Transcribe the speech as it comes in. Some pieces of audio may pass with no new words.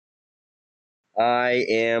I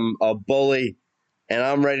am a bully, and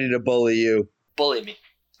I'm ready to bully you. Bully me.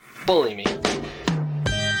 Bully me.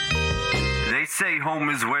 They say home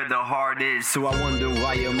is where the heart is, so I wonder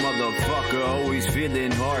why your motherfucker always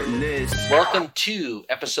feeling heartless. Welcome to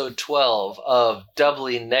episode 12 of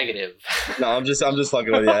Doubly Negative. No, I'm just fucking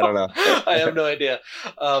with you. I don't know. I have no idea.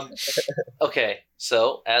 Okay,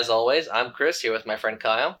 so as always, I'm Chris here with my friend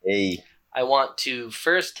Kyle. Hey. I want to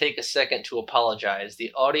first take a second to apologize.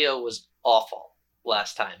 The audio was awful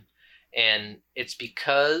last time, and it's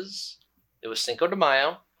because it was Cinco de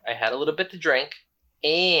Mayo. I had a little bit to drink,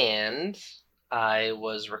 and I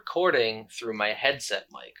was recording through my headset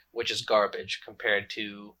mic, which is garbage compared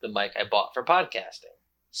to the mic I bought for podcasting.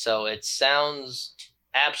 So it sounds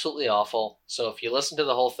absolutely awful. So if you listen to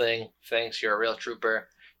the whole thing, thanks, you're a real trooper.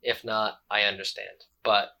 If not, I understand.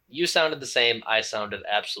 But you sounded the same. I sounded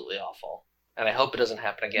absolutely awful. And I hope it doesn't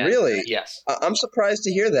happen again. Really? Yes. I'm surprised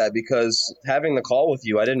to hear that because having the call with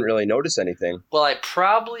you, I didn't really notice anything. Well, I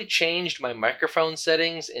probably changed my microphone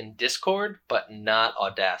settings in Discord, but not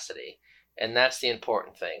Audacity. And that's the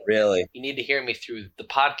important thing. Really? You need to hear me through the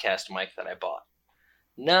podcast mic that I bought,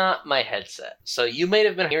 not my headset. So you may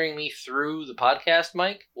have been hearing me through the podcast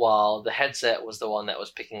mic while the headset was the one that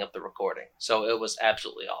was picking up the recording. So it was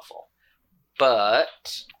absolutely awful.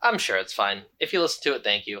 But I'm sure it's fine. If you listen to it,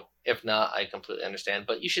 thank you. If not, I completely understand.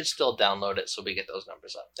 But you should still download it so we get those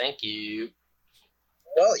numbers up. Thank you.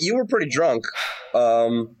 Well, you were pretty drunk.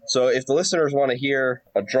 So if the listeners want to hear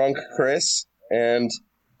a drunk Chris, and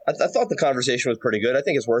I thought the conversation was pretty good. I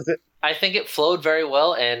think it's worth it. I think it flowed very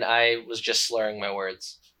well, and I was just slurring my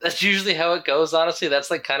words. That's usually how it goes, honestly.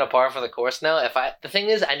 That's like kind of par for the course now. The thing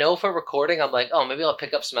is, I know for recording, I'm like, oh, maybe I'll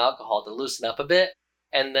pick up some alcohol to loosen up a bit.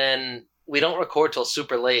 And then we don't record till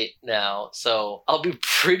super late now, so I'll be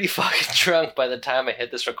pretty fucking drunk by the time I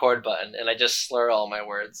hit this record button, and I just slur all my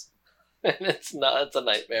words. And it's a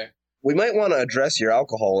nightmare. We might want to address your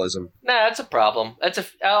alcoholism. Nah, that's a problem.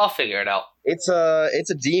 I'll figure it out. It's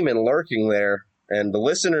a demon lurking there, and the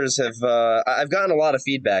listeners have. I've gotten a lot of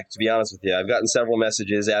feedback, to be honest with you. I've gotten several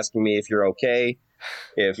messages asking me if you're okay,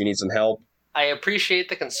 if you need some help. I appreciate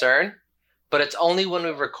the concern, but it's only when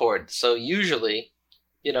we record. So usually,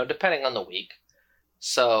 depending on the week.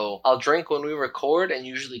 So I'll drink when we record and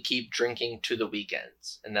usually keep drinking to the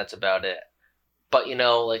weekends, and that's about it. But,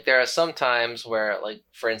 there are some times where,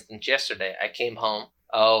 for instance, yesterday, I came home.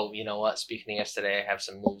 Oh, you know what? Speaking of yesterday, I have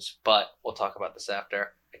some news, but we'll talk about this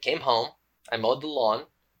after. I came home, I mowed the lawn,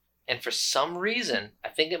 and for some reason, I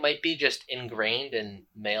think it might be just ingrained in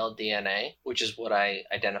male DNA, which is what I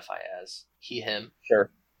identify as. He, him.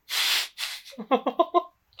 Sure.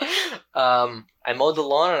 I mowed the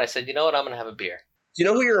lawn, and I said, you know what? I'm going to have a beer. Do you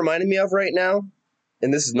know who you're reminding me of right now?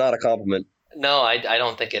 And this is not a compliment. No, I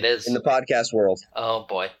don't think it is. In the podcast world. Oh,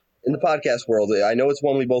 boy. In the podcast world. I know it's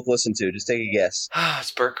one we both listen to. Just take a guess.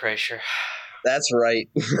 It's Bert Kreischer. That's right.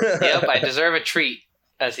 Yep, I deserve a treat,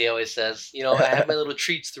 as he always says. I have my little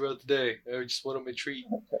treats throughout the day. I just wanted my treat.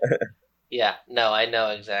 Yeah, no, I know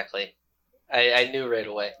exactly. I knew right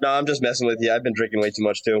away. No, I'm just messing with you. I've been drinking way too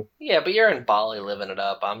much, too. Yeah, but you're in Bali living it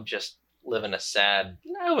up. I'm just living a sad,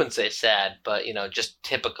 I wouldn't say sad, but, just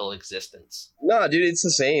typical existence. No, dude, it's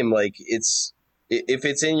the same. If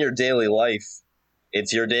it's in your daily life,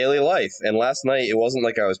 it's your daily life. And last night, it wasn't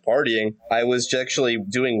like I was partying. I was actually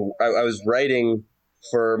I was writing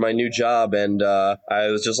for my new job, and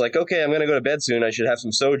I was just like, okay, I'm going to go to bed soon. I should have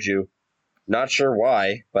some soju. Not sure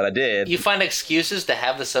why, but I did. You find excuses to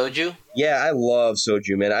have the soju? Yeah, I love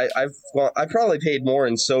soju, man. I probably paid more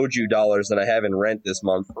in soju dollars than I have in rent this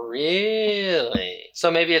month. Really?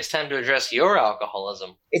 So maybe it's time to address your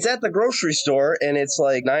alcoholism. It's at the grocery store, and it's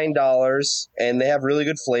like $9, and they have really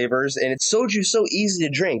good flavors, and it's soju so easy to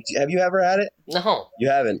drink. Have you ever had it? No. You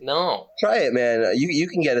haven't? No. Try it, man. You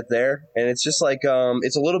can get it there, and it's just like,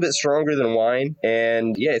 it's a little bit stronger than wine,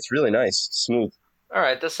 and yeah, it's really nice. It's smooth. All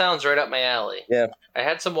right, this sounds right up my alley. Yeah. I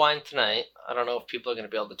had some wine tonight. I don't know if people are going to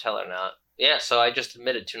be able to tell or not. Yeah, so I just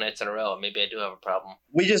admitted 2 nights in a row. Maybe I do have a problem.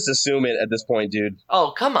 We just assume it at this point, dude.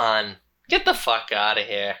 Oh, come on. Get the fuck out of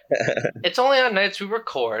here. It's only on nights we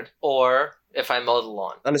record, or if I mow the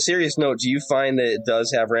lawn. On a serious note, do you find that it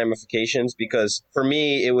does have ramifications? Because for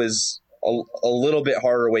me, it was a little bit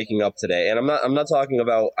harder waking up today. And I'm not talking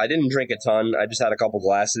about, I didn't drink a ton. I just had a couple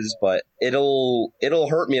glasses, but it'll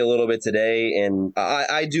hurt me a little bit today. And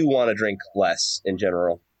I do want to drink less in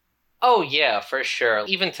general. Oh, yeah, for sure.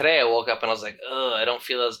 Even today I woke up and I was like, ugh, I don't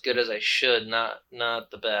feel as good as I should. Not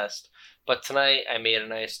the best. But tonight I made a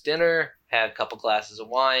nice dinner, had a couple glasses of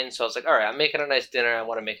wine. So I was like, all right, I'm making a nice dinner. I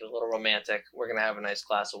want to make it a little romantic. We're going to have a nice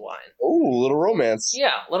glass of wine. Ooh, a little romance.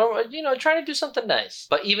 Yeah, trying to do something nice.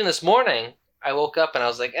 But even this morning, I woke up and I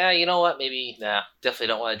was like, you know what? Maybe, definitely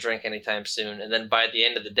don't want to drink anytime soon. And then by the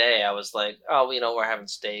end of the day, I was like, oh, we're having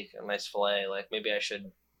steak, a nice filet. Like, maybe we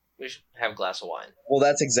should have a glass of wine. Well,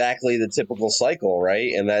 that's exactly the typical cycle,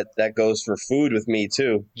 right? And that goes for food with me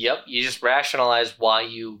too. Yep. You just rationalize why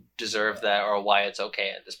you deserve that or why it's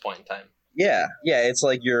okay at this point in time. Yeah, it's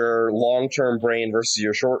like your long-term brain versus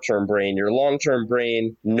your short-term brain. Your long-term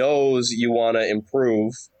brain knows you want to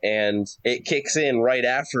improve, and it kicks in right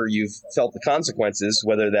after you've felt the consequences,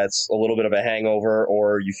 whether that's a little bit of a hangover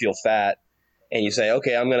or you feel fat, and you say,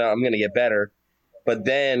 okay, I'm gonna get better. But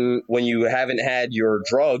then when you haven't had your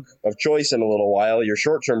drug of choice in a little while, your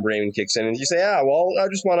short-term brain kicks in, and you say, I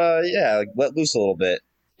just want to, let loose a little bit.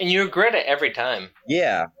 And you regret it every time.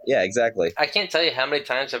 Yeah, exactly. I can't tell you how many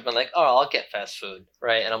times I've been like, oh, I'll get fast food,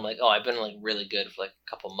 right? And I'm like, oh, I've been like really good for like a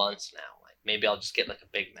couple months now. Like maybe I'll just get like a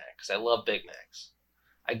Big Mac because I love Big Macs.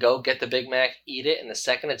 I go get the Big Mac, eat it, and the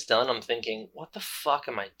second it's done, I'm thinking, what the fuck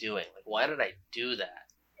am I doing? Like, why did I do that?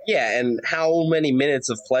 Yeah, and how many minutes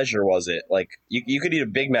of pleasure was it? Like, you could eat a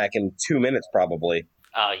Big Mac in 2 minutes probably.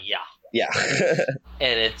 Yeah. Yeah.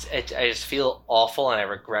 And I just feel awful and I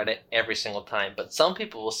regret it every single time. But some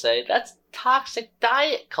people will say, that's toxic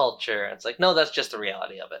diet culture. And it's like, no, that's just the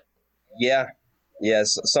reality of it. Yeah.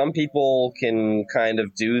 Yes, some people can kind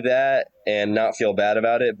of do that and not feel bad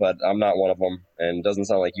about it, but I'm not one of them. And it doesn't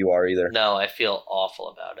sound like you are either. No, I feel awful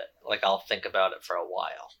about it. Like, I'll think about it for a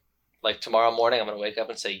while. Like, tomorrow morning, I'm going to wake up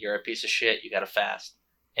and say, you're a piece of shit, you got to fast.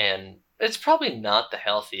 And it's probably not the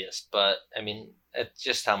healthiest, but, I mean, it's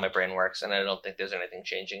just how my brain works, and I don't think there's anything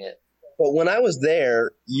changing it. But when I was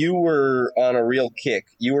there, you were on a real kick.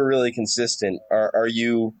 You were really consistent. Have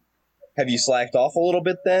you slacked off a little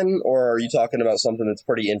bit then, or are you talking about something that's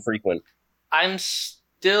pretty infrequent? I'm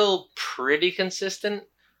still pretty consistent.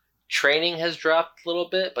 Training has dropped a little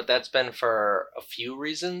bit, but that's been for a few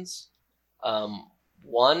reasons.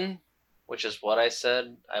 One, which is what I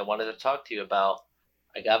said I wanted to talk to you about.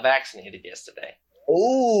 I got vaccinated yesterday.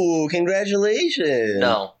 Oh, congratulations.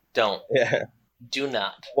 No, don't. Yeah. Do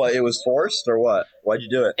not. What, it was forced or what? Why'd you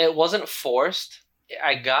do it? It wasn't forced.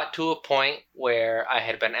 I got to a point where I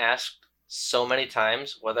had been asked so many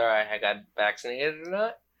times whether I had got vaccinated or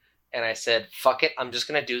not. And I said, fuck it, I'm just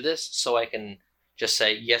going to do this so I can just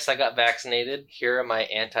say, yes, I got vaccinated. Here are my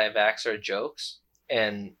anti-vaxxer jokes.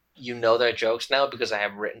 And you know they're jokes now because I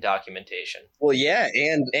have written documentation. Well, yeah,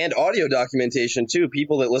 and audio documentation, too.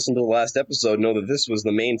 People that listened to the last episode know that this was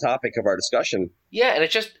the main topic of our discussion. Yeah, and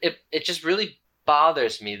it just really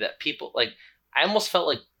bothers me that people, like, I almost felt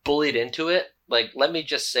like bullied into it. Like, let me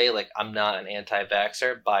just say, like, I'm not an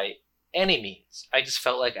anti-vaxxer by any means. I just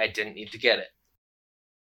felt like I didn't need to get it.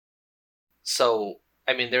 So,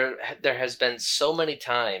 I mean, there has been so many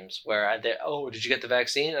times where did you get the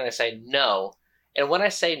vaccine? And I say no. And when I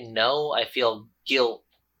say no, I feel guilt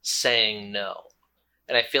saying no.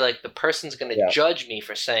 And I feel like the person's going to judge me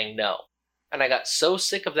for saying no. And I got so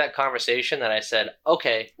sick of that conversation that I said,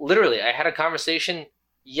 okay, literally, I had a conversation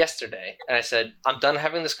yesterday. And I said, I'm done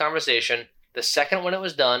having this conversation. The second when it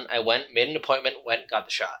was done, I went, made an appointment, went, got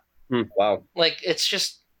the shot. Wow. Like, it's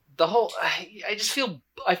just the whole, I just feel,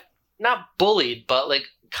 not bullied, but like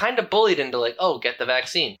kind of bullied into like, oh, get the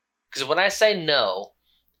vaccine. Because when I say no,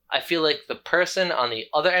 I feel like the person on the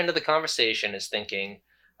other end of the conversation is thinking,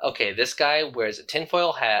 okay, this guy wears a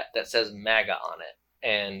tinfoil hat that says MAGA on it,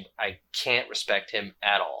 and I can't respect him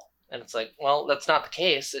at all. And it's like, well, that's not the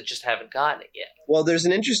case. I just haven't gotten it yet. Well, there's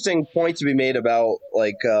an interesting point to be made about,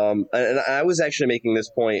 like, and I was actually making this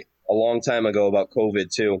point a long time ago about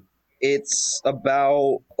COVID, too. It's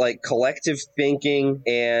about, like, collective thinking,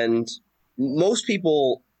 and most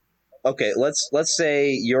people... Okay, let's say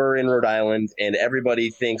you're in Rhode Island and everybody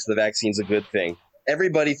thinks the vaccine's a good thing.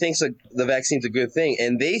 Everybody thinks the vaccine's a good thing,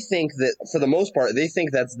 and they think that, for the most part, they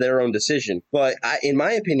think that's their own decision. But in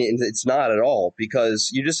my opinion, it's not at all, because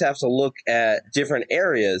you just have to look at different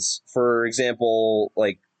areas. For example,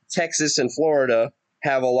 like Texas and Florida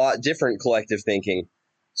have a lot different collective thinking.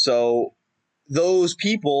 So those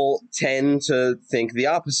people tend to think the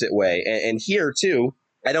opposite way. And here, too,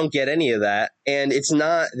 I don't get any of that. And it's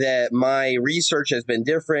not that my research has been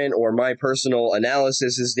different or my personal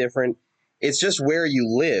analysis is different. It's just where you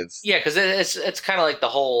live. Yeah, because it's kind of like the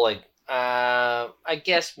whole, like, I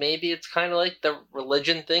guess maybe it's kind of like the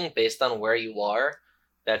religion thing based on where you are.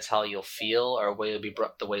 That's how you'll feel or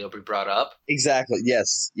the way you'll be brought up. Exactly.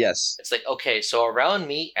 Yes. It's like, okay, so around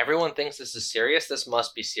me, everyone thinks this is serious. This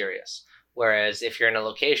must be serious. Whereas if you're in a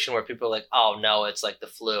location where people are like, oh, no, it's like the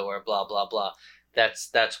flu or blah, blah, blah.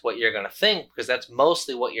 That's what you're going to think because that's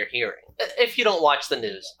mostly what you're hearing. If you don't watch the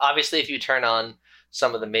news. Obviously, if you turn on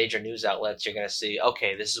some of the major news outlets, you're going to see,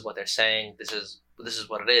 okay, this is what they're saying. This is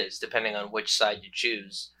what it is, depending on which side you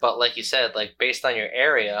choose. But like you said, like based on your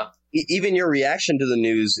area, even your reaction to the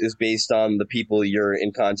news is based on the people you're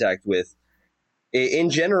in contact with. In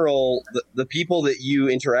general, the people that you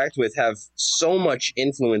interact with have so much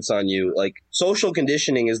influence on you. Like, social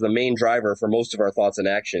conditioning is the main driver for most of our thoughts and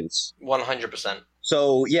actions. 100%.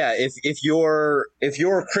 So yeah, if you're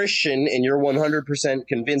a Christian and you're 100%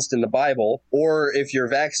 convinced in the Bible, or if you're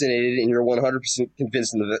vaccinated and you're 100%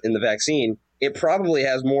 convinced in the vaccine, it probably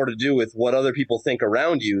has more to do with what other people think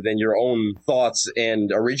around you than your own thoughts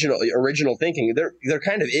and original thinking. There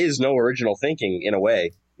kind of is no original thinking in a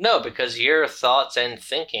way. No, because your thoughts and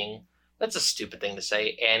thinking, that's a stupid thing to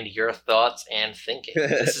say, and your thoughts and thinking.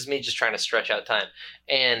 This is me just trying to stretch out time.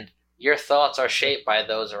 And your thoughts are shaped by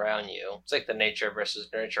those around you. It's like the nature versus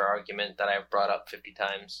nurture argument that I've brought up 50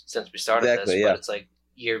 times since we started this. Yeah. But it's like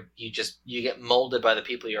you get molded by the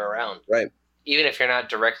people you're around. Right. Even if you're not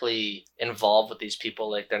directly involved with these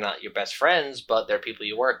people, like they're not your best friends, but they're people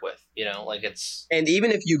you work with, like it's... And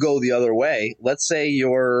even if you go the other way, let's say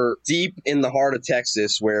you're deep in the heart of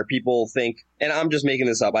Texas where people think, and I'm just making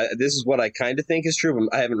this up, this is what I kind of think is true,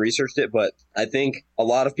 I haven't researched it, but I think a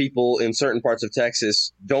lot of people in certain parts of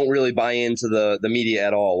Texas don't really buy into the media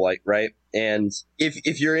at all, like, right? And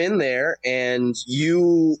if you're in there and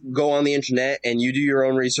you go on the internet and you do your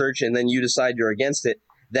own research and then you decide you're against it,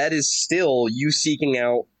 that is still you seeking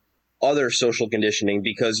out other social conditioning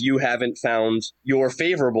because you haven't found your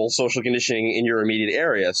favorable social conditioning in your immediate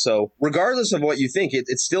area. So regardless of what you think,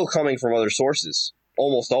 it's still coming from other sources,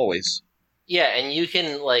 almost always. Yeah, and you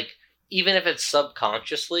can, even if it's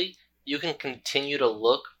subconsciously, you can continue to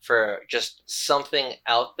look for just something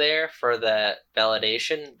out there for that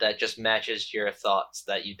validation that just matches your thoughts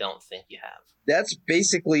that you don't think you have. That's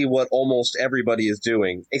basically what almost everybody is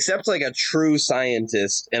doing, except like a true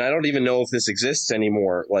scientist. And I don't even know if this exists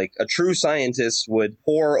anymore. Like, a true scientist would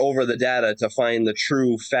pore over the data to find the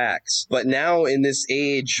true facts. But now in this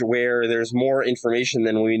age where there's more information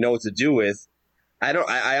than we know what to do with,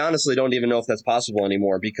 I honestly don't even know if that's possible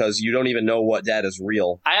anymore because you don't even know what data is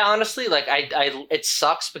real. I honestly, it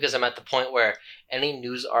sucks because I'm at the point where any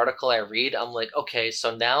news article I read, I'm like, okay,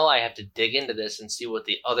 so now I have to dig into this and see what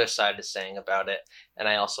the other side is saying about it. And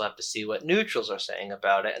I also have to see what neutrals are saying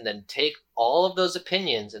about it and then take all of those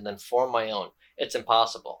opinions and then form my own. It's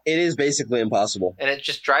impossible. It is basically impossible. And it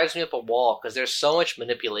just drives me up a wall because there's so much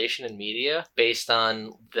manipulation in media based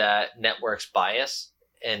on that network's bias.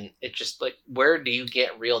 And it's just like, where do you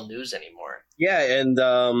get real news anymore? Yeah,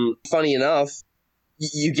 and funny enough,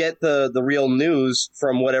 you get the real news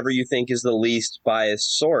from whatever you think is the least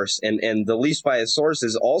biased source. And the least biased source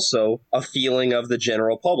is also a feeling of the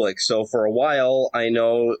general public. So for a while, I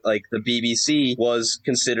know like the BBC was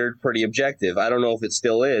considered pretty objective. I don't know if it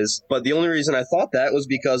still is, but the only reason I thought that was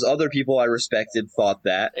because other people I respected thought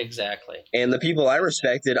that. Exactly. And the people I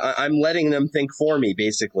respected, I'm letting them think for me,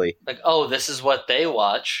 basically. Like, oh, this is what they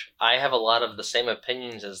watch. I have a lot of the same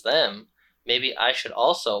opinions as them. Maybe I should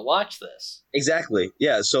also watch this. Exactly.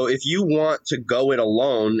 Yeah. So if you want to go it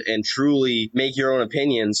alone and truly make your own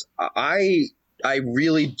opinions, I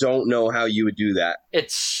really don't know how you would do that.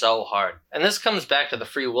 It's so hard. And this comes back to the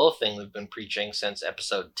free will thing we've been preaching since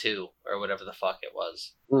episode 2 or whatever the fuck it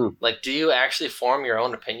was. Like, do you actually form your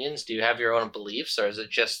own opinions? Do you have your own beliefs, or is it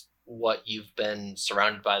just what you've been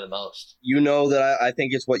surrounded by the most? You know that I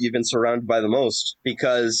think it's what you've been surrounded by the most,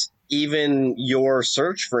 because even your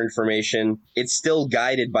search for information, it's still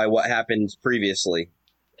guided by what happened previously.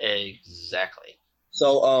 Exactly.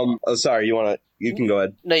 So, sorry, you can go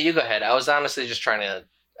ahead. No, you go ahead. I was honestly just going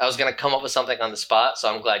to come up with something on the spot, so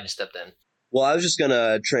I'm glad you stepped in. Well, I was just going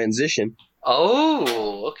to transition.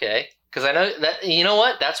 Oh, okay. Because I know that, you know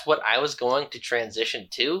what? That's what I was going to transition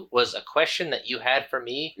to, was a question that you had for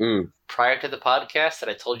me prior to the podcast that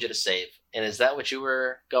I told you to save. And is that what you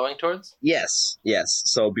were going towards? Yes.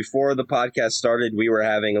 So before the podcast started, we were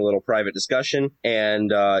having a little private discussion,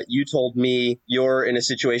 and you told me you're in a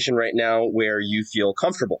situation right now where you feel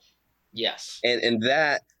comfortable. Yes. And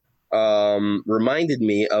that reminded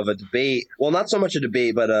me of a debate. Well, not so much a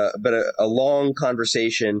debate, but a long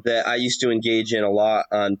conversation that I used to engage in a lot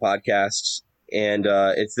on podcasts. And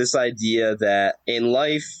it's this idea that in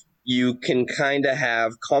life, you can kind of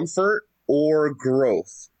have comfort or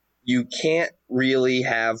growth. You can't really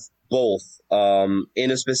have both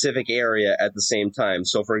in a specific area at the same time.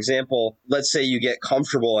 So, for example, let's say you get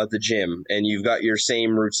comfortable at the gym and you've got your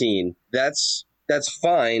same routine. That's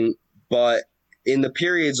fine, but in the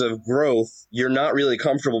periods of growth, you're not really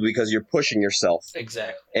comfortable because you're pushing yourself.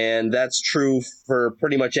 Exactly. And that's true for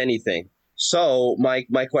pretty much anything. So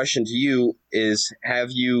my question to you is, have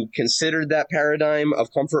you considered that paradigm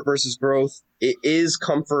of comfort versus growth? Is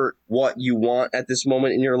comfort what you want at this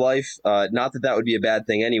moment in your life? Not that would be a bad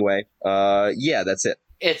thing anyway. Yeah, that's it.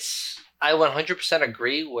 I 100%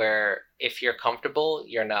 agree where if you're comfortable,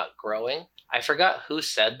 you're not growing. I forgot who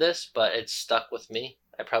said this, but it stuck with me.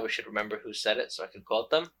 I probably should remember who said it so I could quote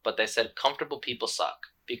them. But they said comfortable people suck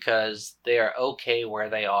because they are okay where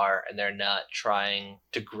they are and they're not trying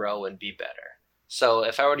to grow and be better. So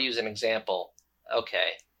if I were to use an example,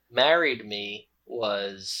 okay, married me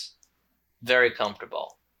was very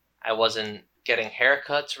comfortable. I wasn't getting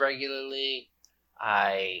haircuts regularly.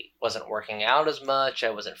 I wasn't working out as much.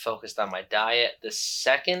 I wasn't focused on my diet. The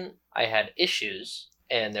second I had issues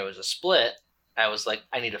and there was a split, I was like,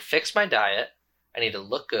 I need to fix my diet. I need to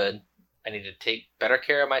look good. I need to take better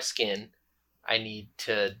care of my skin. I need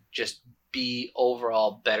to just be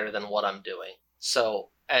overall better than what I'm doing. So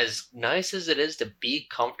as nice as it is to be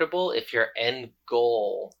comfortable, if your end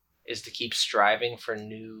goal is to keep striving for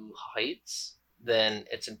new heights, then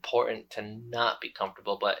it's important to not be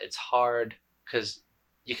comfortable. But it's hard because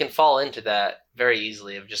you can fall into that very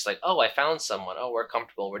easily of just like, oh, I found someone. Oh, we're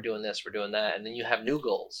comfortable. We're doing this. We're doing that. And then you have new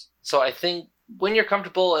goals. So I think when you're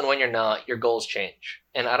comfortable and when you're not, your goals change.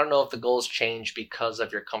 And I don't know if the goals change because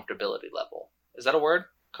of your comfortability level. Is that a word?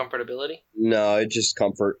 Comfortability? No, it's just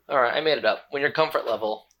comfort. All right, I made it up. When your comfort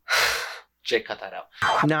level... Jake, cut that out.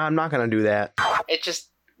 No, I'm not going to do that. It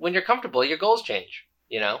just... When you're comfortable, your goals change,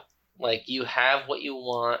 you know? Like, you have what you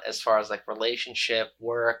want as far as, like, relationship,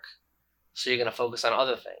 work, so you're going to focus on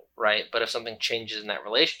other things, right? But if something changes in that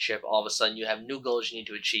relationship, all of a sudden you have new goals you need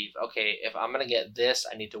to achieve. Okay, if I'm going to get this,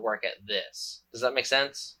 I need to work at this. Does that make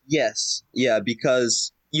sense? Yes. Yeah,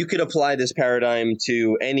 because you could apply this paradigm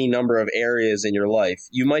to any number of areas in your life.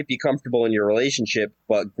 You might be comfortable in your relationship,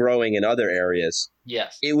 but growing in other areas.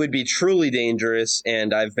 Yes. It would be truly dangerous,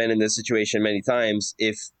 and I've been in this situation many times,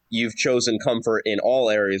 if you've chosen comfort in all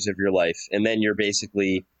areas of your life, and then you're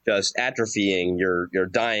basically just atrophying, you're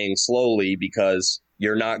dying slowly because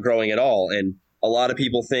you're not growing at all. And a lot of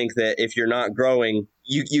people think that if you're not growing,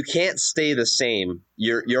 you can't stay the same.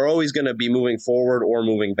 You're always going to be moving forward or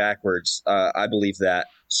moving backwards. I believe that.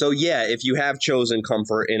 So yeah, if you have chosen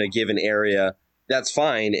comfort in a given area, that's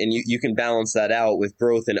fine, and you can balance that out with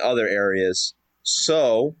growth in other areas.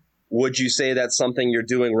 So would you say that's something you're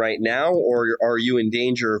doing right now, or are you in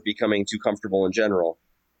danger of becoming too comfortable in general?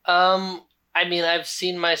 I mean, I've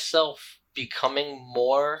seen myself becoming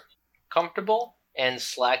more comfortable and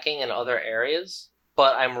slacking in other areas,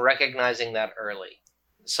 but I'm recognizing that early.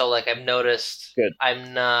 So, like, I've noticed Good.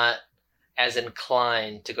 I'm not as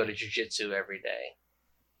inclined to go to jiu-jitsu every day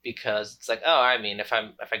because it's like, oh, I mean, if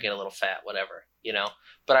I get a little fat, whatever, you know?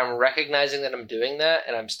 But I'm recognizing that I'm doing that,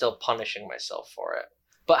 and I'm still punishing myself for it.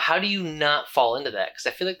 But how do you not fall into that? Because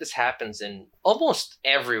I feel like this happens in almost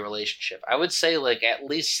every relationship. I would say like at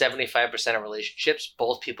least 75% of relationships,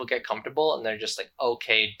 both people get comfortable and they're just like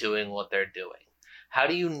okay doing what they're doing. How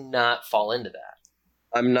do you not fall into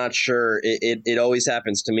that? I'm not sure. It always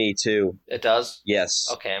happens to me too. It does? Yes.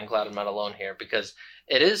 Okay, I'm glad I'm not alone here because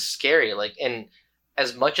it is scary. Like, and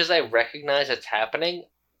as much as I recognize it's happening,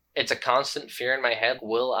 it's a constant fear in my head.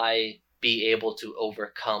 Will I be able to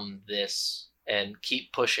overcome this and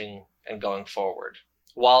keep pushing and going forward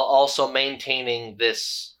while also maintaining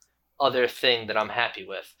this other thing that I'm happy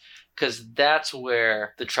with? Because that's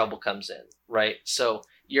where the trouble comes in, right? So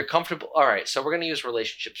you're comfortable. All right, so we're going to use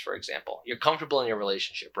relationships, for example. You're comfortable in your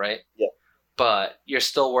relationship, right? Yeah. But you're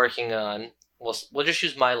still working on, we'll just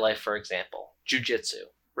use my life, for example, jiu-jitsu,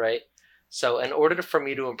 right? So in order for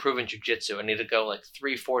me to improve in jiu-jitsu, I need to go like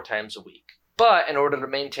 3-4 times a week. But in order to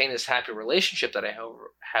maintain this happy relationship that I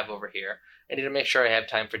have over here, I need to make sure I have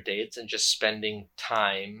time for dates and just spending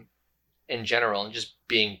time in general and just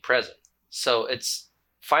being present. So it's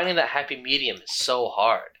finding that happy medium is so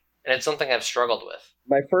hard. And it's something I've struggled with.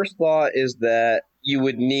 My first thought is that you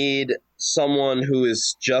would need someone who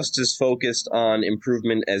is just as focused on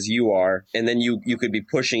improvement as you are, and then you could be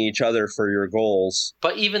pushing each other for your goals.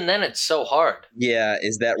 But even then, it's so hard. Yeah,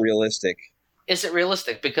 is that realistic? Is it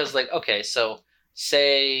realistic? Because, like, okay, so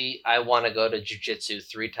say I want to go to jiu-jitsu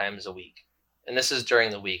 3 times a week. And this is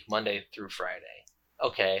during the week, Monday through Friday.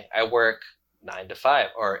 Okay, I work 9 to 5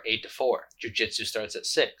 or 8 to 4. Jiu-jitsu starts at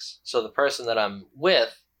 6. So the person that I'm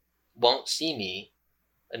with won't see me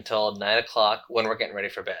until 9 o'clock when we're getting ready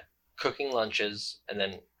for bed, cooking lunches, and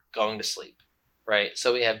then going to sleep, right?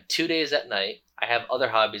 So we have 2 days at night. I have other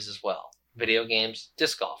hobbies as well. Video games,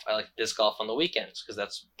 disc golf. I like disc golf on the weekends because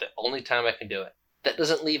that's the only time I can do it. That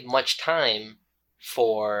doesn't leave much time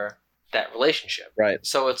for that relationship. Right.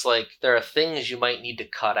 So it's like there are things you might need to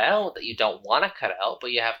cut out that you don't want to cut out,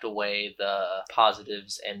 but you have to weigh the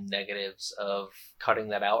positives and negatives of cutting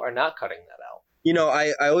that out or not cutting that out. You know,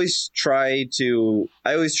 I always try to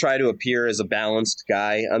appear as a balanced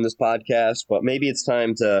guy on this podcast, but maybe it's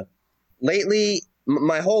time to. Lately,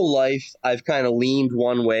 my whole life, I've kind of leaned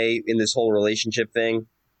one way in this whole relationship thing,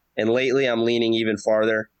 and lately I'm leaning even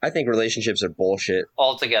farther. I think relationships are bullshit.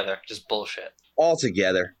 Altogether, just bullshit.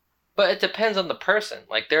 Altogether. But it depends on the person.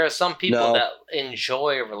 Like, there are some people No. that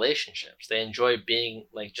enjoy relationships. They enjoy being,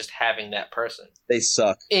 like, just having that person. They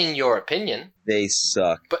suck. In your opinion. They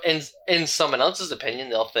suck. But in someone else's opinion,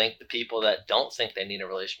 they'll think the people that don't think they need a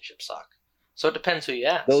relationship suck. So it depends who you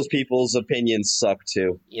ask. Those people's opinions suck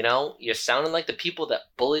too. You know, you're sounding like the people that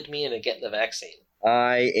bullied me into getting the vaccine.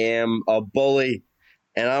 I am a bully,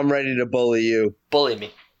 and I'm ready to bully you. Bully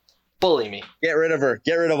me. Bully me. Get rid of her.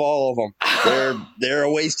 Get rid of all of them. They're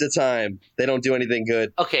a waste of time. They don't do anything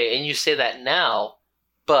good. Okay, and you say that now,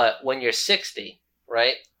 but when you're 60,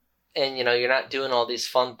 right? And, you know, you're not doing all these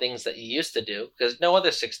fun things that you used to do, because no other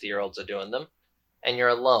 60-year-olds are doing them, and you're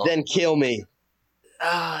alone. Then kill me.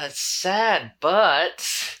 Ah, it's sad, but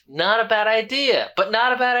not a bad idea. But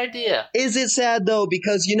not a bad idea. Is it sad, though?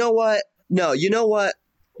 Because you know what? No, you know what?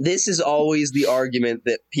 This is always the argument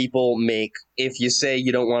that people make if you say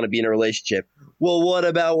you don't want to be in a relationship. Well, what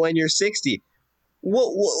about when you're 60?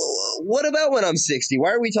 What about when I'm 60?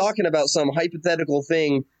 Why are we talking about some hypothetical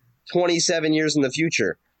thing 27 years in the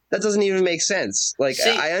future? That doesn't even make sense. Like, See,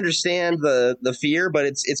 I understand the fear, but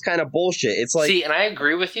it's kind of bullshit. It's like, see, and I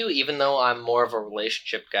agree with you, even though I'm more of a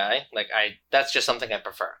relationship guy. Like, that's just something I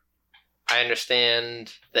prefer. I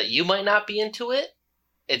understand that you might not be into it.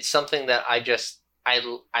 It's something that I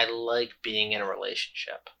like being in a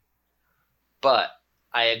relationship. But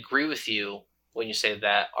I agree with you when you say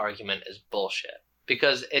that argument is bullshit.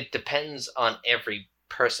 Because it depends on every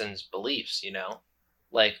person's beliefs, you know?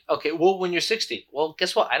 Like, okay, well, when you're 60, well,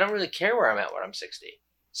 guess what? I don't really care where I'm at when I'm 60.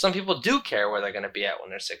 Some people do care where they're going to be at when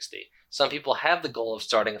they're 60. Some people have the goal of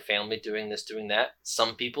starting a family, doing this, doing that.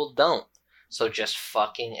 Some people don't. So just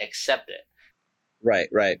fucking accept it.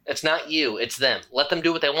 right. It's not you, it's them. Let them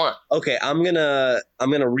do what they want. Okay, I'm gonna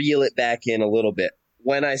reel it back in a little bit.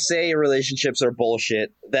 When I say relationships are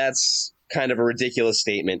bullshit, that's kind of a ridiculous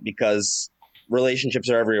statement because relationships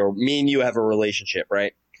are everywhere. Me and you have a relationship,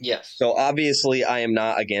 right? Yes. So obviously I am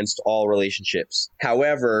not against all relationships.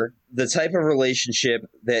 However, the type of relationship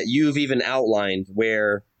that you've even outlined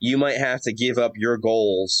where you might have to give up your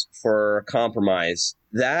goals for compromise,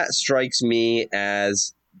 that strikes me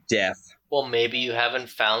as death. Well, maybe you haven't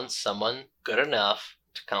found someone good enough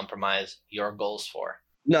to compromise your goals for.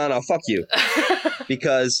 No, fuck you.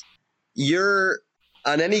 Because you're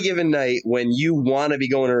on any given night when you want to be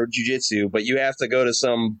going to jiu-jitsu, but you have to go to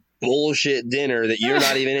some bullshit dinner that you're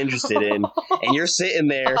not even interested in, and you're sitting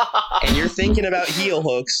there and you're thinking about heel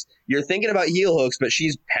hooks. You're thinking about heel hooks, but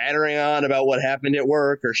she's pattering on about what happened at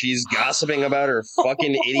work, or she's gossiping about her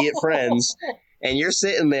fucking idiot friends, and you're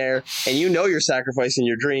sitting there and you know you're sacrificing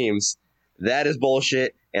your dreams. That is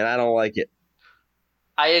bullshit, and I don't like it.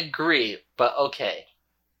 I agree, but okay.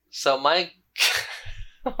 So my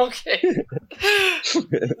okay.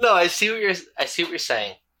 No, I see what you're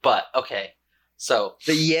saying, but okay. So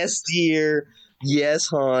The yes dear, yes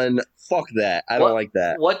hon, fuck that. I don't like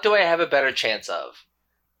that. What do I have a better chance of?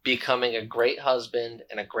 Becoming a great husband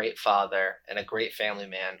and a great father and a great family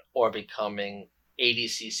man, or becoming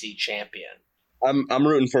ADCC champion? I'm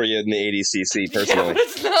rooting for you in the ADCC Yeah, personally. but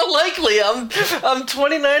it's not likely. I'm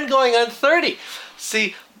 29 going on 30.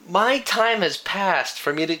 See, my time has passed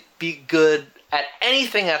for me to be good at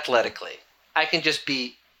anything athletically. I can just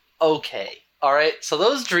be okay. All right? So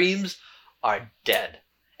those dreams are dead.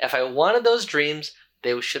 If I wanted those dreams,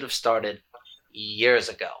 they should have started years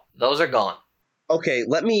ago. Those are gone. Okay,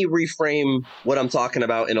 let me reframe what I'm talking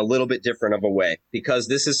about in a little bit different of a way, because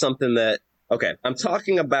this is something that, okay, I'm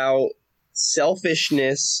talking about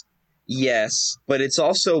selfishness, yes, but it's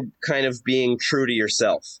also kind of being true to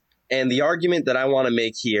yourself. And the argument that I want to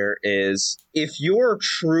make here is if your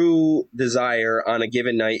true desire on a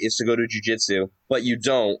given night is to go to jiu-jitsu, but you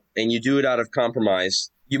don't, and you do it out of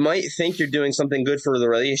compromise, you might think you're doing something good for the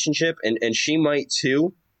relationship, and she might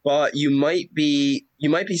too, but you might be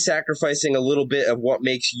sacrificing a little bit of what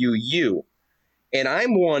makes you you. And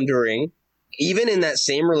I'm wondering, even in that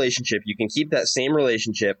same relationship, you can keep that same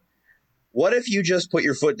relationship. What if you just put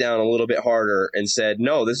your foot down a little bit harder and said,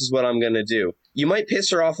 no, this is what I'm going to do? You might piss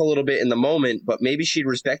her off a little bit in the moment, but maybe she'd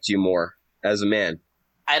respect you more as a man.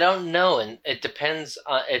 I don't know, and it depends.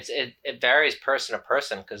 It varies person to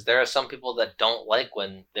person, because there are some people that don't like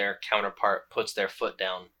when their counterpart puts their foot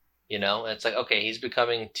down, You know, and it's like, okay, he's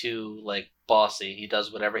becoming too like bossy. He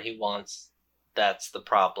does whatever he wants. That's the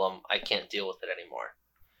problem. I can't deal with it anymore.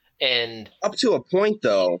 And Up to a point,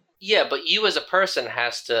 though. yeah, but you as a person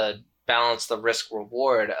has to balance the risk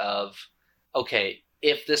reward of, okay,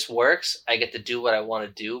 if this works, I get to do what I want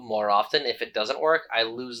to do more often. If it doesn't work, I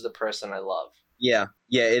lose the person I love. Yeah,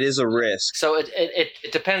 it is a risk. So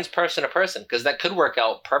it depends person to person, because that could work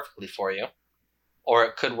out perfectly for you, or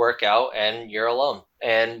it could work out and you're alone.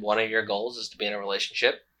 And one of your goals is to be in a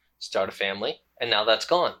relationship, start a family, and now that's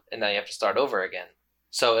gone, and now you have to start over again.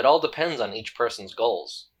 So it all depends on each person's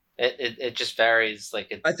goals. It just varies.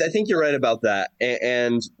 Like I think you're right about that.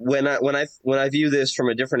 And when I view this from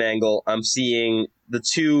a different angle, I'm seeing the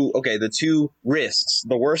two risks,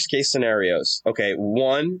 the worst case scenarios. Okay,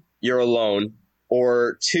 one, you're alone,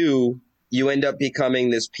 or two, you end up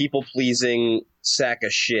becoming this people pleasing sack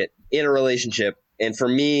of shit in a relationship. And for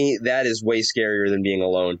me, that is way scarier than being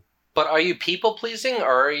alone. But are you people pleasing,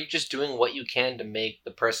 or are you just doing what you can to make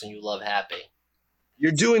the person you love happy?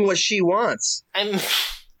 You're doing what she wants.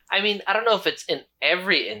 I mean, I don't know if it's in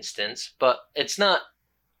every instance, but it's not,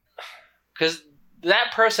 because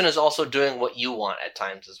that person is also doing what you want at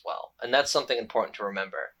times as well, and that's something important to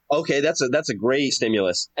remember. Okay, that's a great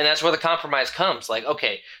stimulus. And that's where the compromise comes. Like,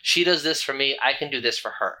 okay, she does this for me, I can do this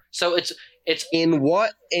for her. So it's in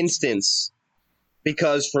what instance?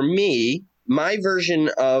 Because for me, my version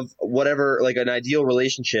of whatever, like an ideal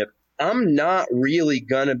relationship, I'm not really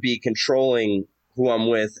gonna be controlling who I'm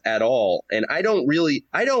with at all. And I don't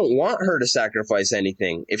want her to sacrifice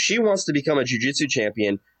anything. If she wants to become a jiu-jitsu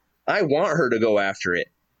champion, I want her to go after it.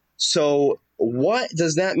 So what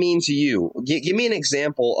does that mean to you? Give me an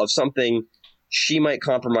example of something she might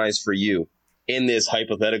compromise for you in this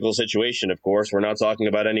hypothetical situation. Of course, we're not talking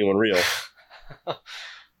about anyone real.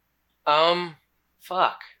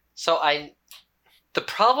 Fuck. So the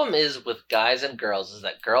problem is with guys and girls is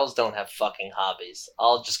that girls don't have fucking hobbies.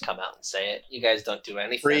 I'll just come out and say it. You guys don't do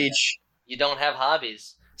anything. Preach. You don't have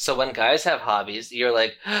hobbies. So when guys have hobbies, you're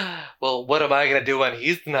like, well, what am I going to do when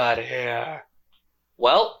he's not here?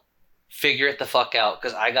 Well, figure it the fuck out,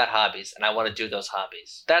 because I got hobbies and I want to do those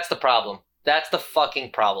hobbies. That's the problem. That's the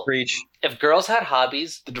fucking problem. Preach. If girls had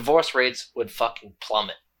hobbies, the divorce rates would fucking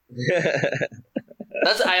plummet.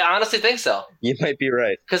 I honestly think so. You might be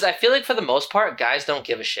right. Because I feel like for the most part, guys don't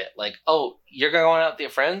give a shit. Like, oh, you're going out with your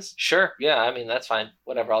friends? Sure. Yeah, I mean, that's fine.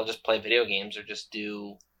 Whatever. I'll just play video games or just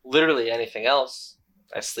do literally anything else.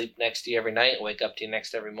 I sleep next to you every night, wake up to you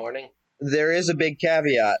next every morning. There is a big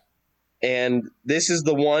caveat. And this is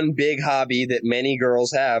the one big hobby that many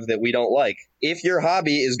girls have that we don't like. If your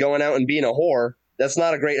hobby is going out and being a whore, that's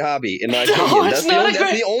not a great hobby, in my opinion. That's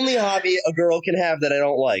the only hobby a girl can have that I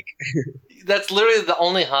don't like. That's literally the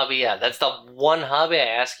only hobby, yeah. That's the one hobby I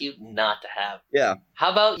ask you not to have. Yeah.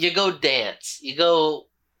 How about you go dance? You go,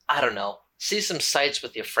 I don't know, see some sights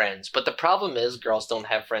with your friends. But the problem is girls don't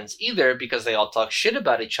have friends either because they all talk shit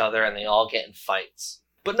about each other and they all get in fights.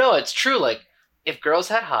 But no, it's true. Like, if girls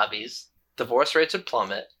had hobbies, divorce rates would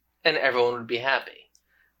plummet and everyone would be happy.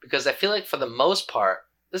 Because I feel like for the most part,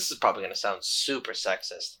 this is probably going to sound super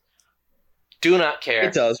sexist. Do not care.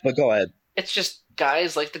 It does, but go ahead. It's just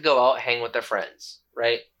guys like to go out, hang with their friends,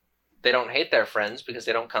 right? They don't hate their friends because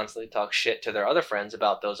they don't constantly talk shit to their other friends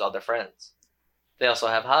about those other friends. They also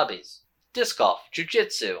have hobbies. Disc golf,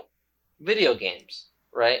 jiu-jitsu, video games,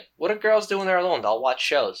 right? What do girls do when they're alone? They'll watch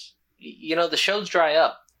shows. You know, the shows dry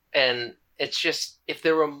up. And it's just, if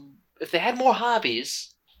they had more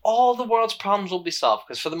hobbies, all the world's problems will be solved.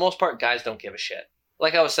 Because for the most part, guys don't give a shit.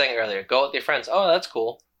 Like I was saying earlier, go out with your friends. Oh, that's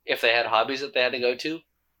cool. If they had hobbies that they had to go to,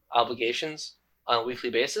 obligations on a weekly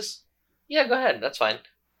basis, yeah, go ahead. That's fine.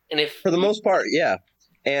 And if for the most part, yeah.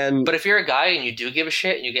 But if you're a guy and you do give a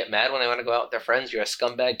shit and you get mad when they want to go out with their friends, you're a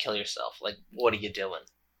scumbag. Kill yourself. Like, what are you doing?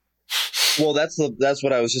 Well, that's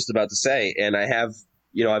what I was just about to say. And I have,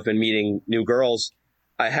 I've been meeting new girls.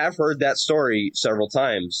 I have heard that story several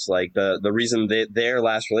times. Like the reason their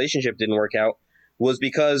last relationship didn't work out was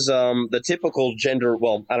because the typical gender,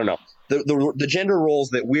 well, I don't know, the gender roles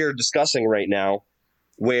that we're discussing right now,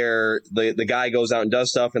 where the guy goes out and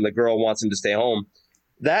does stuff and the girl wants him to stay home,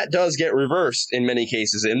 that does get reversed in many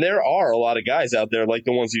cases. And there are a lot of guys out there like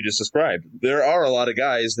the ones you just described. There are a lot of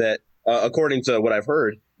guys that, according to what I've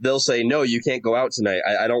heard, they'll say, no, you can't go out tonight.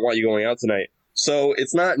 I don't want you going out tonight. So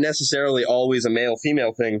it's not necessarily always a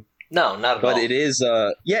male-female thing. No, not at all. But it is,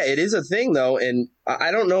 it is a thing, though, and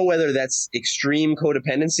I don't know whether that's extreme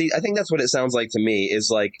codependency. I think that's what it sounds like to me,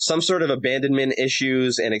 is like some sort of abandonment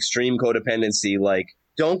issues and extreme codependency, like,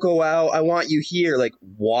 don't go out, I want you here. Like,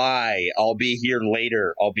 why? I'll be here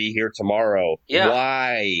later. I'll be here tomorrow. Yeah.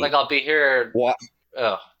 Why? Like, I'll be here Why?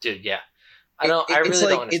 Oh, dude, yeah. I really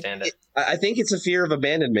don't understand it. I think it's a fear of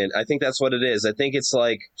abandonment. I think that's what it is. I think it's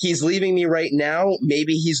like, he's leaving me right now.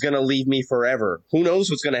 Maybe he's going to leave me forever. Who knows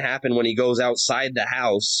what's going to happen when he goes outside the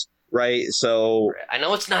house, right? So I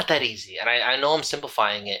know it's not that easy, and I know I'm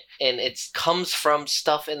simplifying it, and it comes from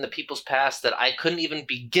stuff in the people's past that I couldn't even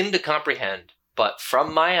begin to comprehend. But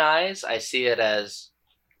from my eyes, I see it as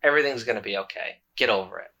everything's going to be okay. Get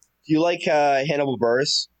over it. do you like Hannibal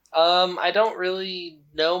Buress? I don't really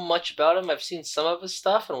know much about him. I've seen some of his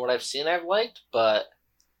stuff, and what I've seen I've liked, but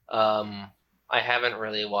I haven't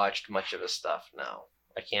really watched much of his stuff. No,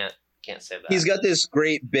 I can't say that. He's got this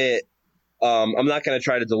great bit. I'm not going to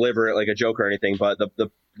try to deliver it like a joke or anything, but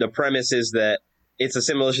the premise is that it's a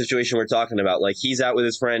similar situation we're talking about. Like, he's out with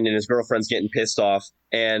his friend and his girlfriend's getting pissed off,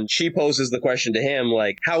 and she poses the question to him,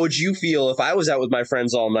 like, how would you feel if I was out with my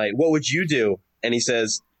friends all night? What would you do? And he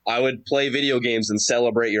says, I would play video games and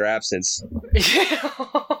celebrate your absence.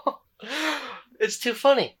 It's too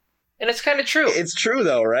funny. And it's kind of true. It's true,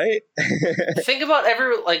 though, right? Think about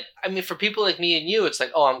for people like me and you, it's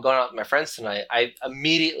like, oh, I'm going out with my friends tonight. I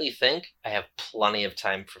immediately think I have plenty of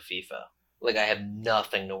time for FIFA. Like, I have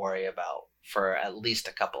nothing to worry about for at least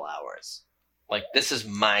a couple hours. Like, this is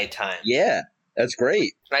my time. Yeah, that's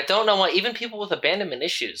great. And I don't know why, even people with abandonment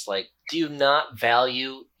issues, like, do you not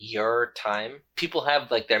value your time? People have,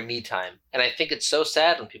 like, their me time. And I think it's so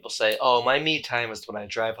sad when people say, oh, my me time is when I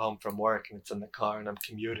drive home from work and it's in the car and I'm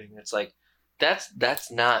commuting. It's like,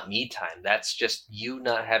 that's not me time. That's just you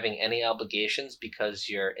not having any obligations because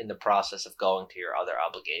you're in the process of going to your other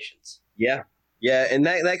obligations. Yeah. Yeah, and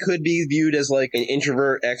that could be viewed as like an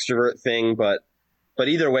introvert, extrovert thing, but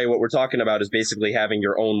either way, what we're talking about is basically having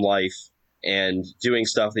your own life and doing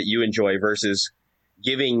stuff that you enjoy versus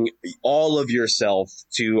giving all of yourself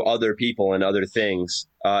to other people and other things.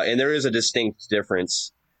 And there is a distinct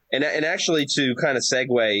difference. And actually, to kind of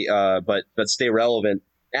segue, but stay relevant,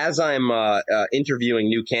 as I'm interviewing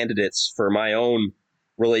new candidates for my own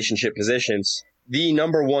relationship positions, the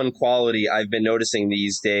number one quality I've been noticing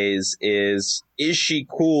these days is she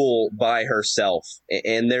cool by herself?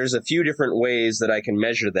 And there's a few different ways that I can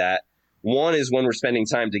measure that. One is when we're spending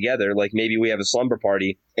time together, like maybe we have a slumber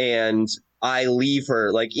party and I leave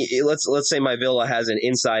her, like, let's say my villa has an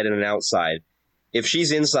inside and an outside. If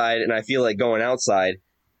she's inside and I feel like going outside,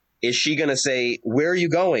 is she going to say, where are you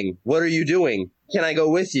going? What are you doing? Can I go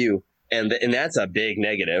with you? And that's a big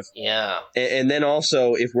negative. Yeah. And then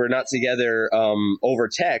also, if we're not together over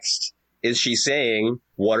text, is she saying,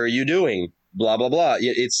 what are you doing? Blah, blah, blah.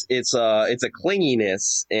 It's a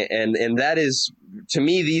clinginess. And that is, to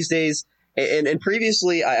me these days, and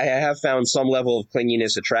previously I have found some level of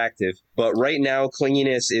clinginess attractive, but right now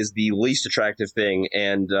clinginess is the least attractive thing.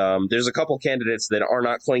 And there's a couple candidates that are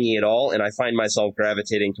not clingy at all, and I find myself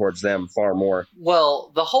gravitating towards them far more.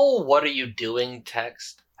 Well, the whole what are you doing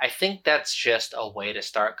text, I think that's just a way to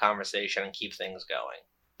start conversation and keep things going.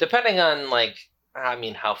 Depending on, like,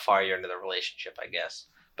 how far you're into the relationship, I guess.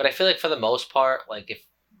 But I feel like for the most part, like, if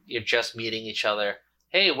you're just meeting each other,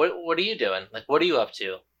 hey, what are you doing? Like, what are you up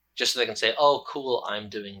to? Just so they can say, oh, cool, I'm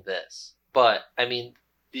doing this. But,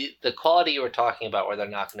 the quality you were talking about where they're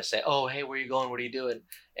not going to say, oh, hey, where are you going? What are you doing?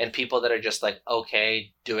 And people that are just, like,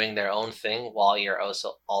 okay, doing their own thing while you're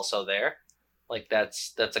also there. Like,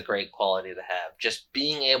 that's a great quality to have. Just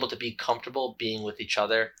being able to be comfortable being with each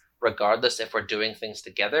other, regardless if we're doing things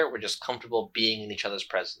together, we're just comfortable being in each other's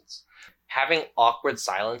presence. Having awkward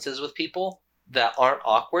silences with people that aren't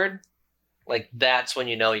awkward, like, that's when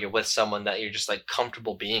you know you're with someone that you're just, like,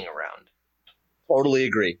 comfortable being around. Totally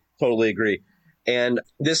agree. And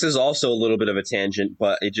this is also a little bit of a tangent,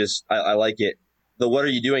 but I like it. The what are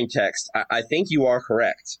you doing text, I think you are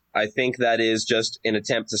correct. I think that is just an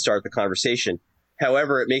attempt to start the conversation.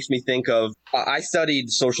 However, it makes me think of, I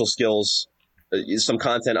studied social skills, some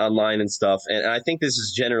content online and stuff, and I think this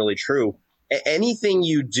is generally true. Anything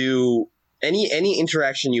you do, any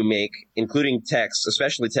interaction you make, including text,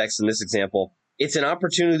 especially text in this example, it's an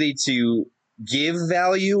opportunity to give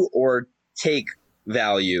value or take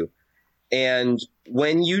value. And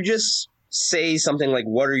when you just say something like,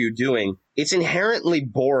 what are you doing? It's inherently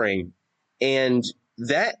boring, and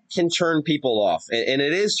that can turn people off, and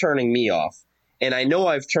it is turning me off. And I know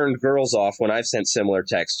I've turned girls off when I've sent similar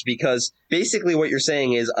texts, because basically what you're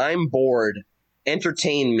saying is, I'm bored,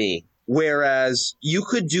 entertain me. Whereas you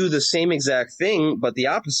could do the same exact thing, but the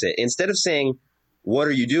opposite. Instead of saying, what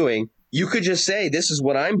are you doing? You could just say, this is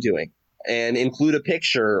what I'm doing, and include a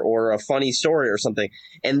picture or a funny story or something.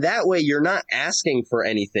 And that way you're not asking for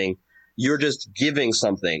anything. You're just giving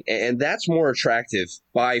something. And that's more attractive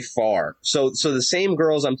by far. So the same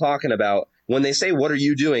girls I'm talking about when they say, what are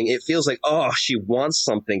you doing? It feels like, oh, she wants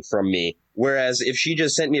something from me. Whereas if she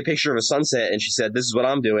just sent me a picture of a sunset and she said, this is what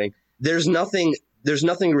I'm doing, there's nothing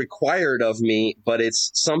required of me, but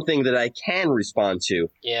it's something that I can respond to.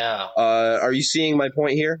 Yeah. Are you seeing my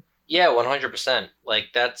point here? Yeah, 100%. Like,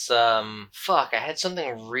 that's, fuck, I had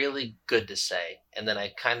something really good to say, and then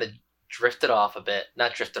I kind of drifted off a bit.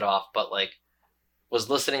 Not drifted off, but, like, was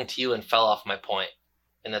listening to you and fell off my point,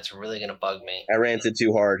 and that's really going to bug me. I ranted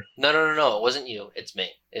too hard. No, it wasn't you. It's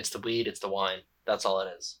me. It's the weed, it's the wine. That's all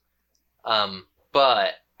it is.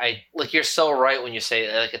 But, you're so right when you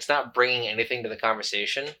say, like, it's not bringing anything to the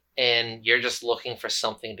conversation, and you're just looking for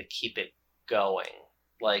something to keep it going.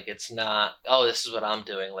 Like, it's not, oh, this is what I'm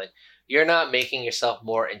doing. Like, you're not making yourself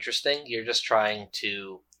more interesting. You're just trying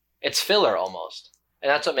to, it's filler almost. And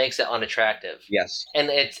that's what makes it unattractive. Yes.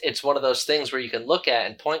 And it's one of those things where you can look at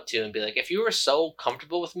and point to and be like, if you were so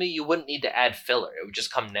comfortable with me, you wouldn't need to add filler. It would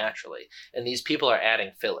just come naturally. And these people are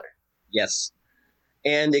adding filler. Yes.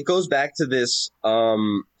 And it goes back to this.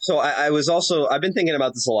 So I've been thinking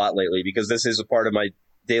about this a lot lately because this is a part of my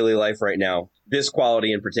daily life right now, this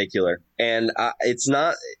quality in particular. And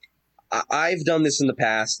I've done this in the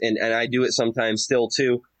past and I do it sometimes still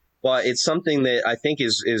too, but it's something that I think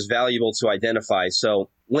is valuable to identify. So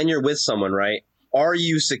when you're with someone, right, are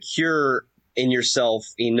you secure in yourself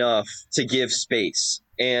enough to give space?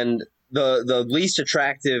 And the least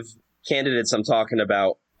attractive candidates I'm talking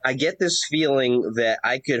about, I get this feeling that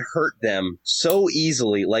I could hurt them so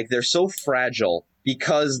easily, like they're so fragile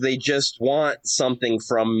because they just want something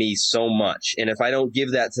from me so much. And if I don't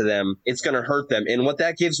give that to them, it's going to hurt them. And what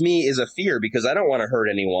that gives me is a fear because I don't want to hurt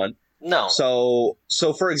anyone. No. So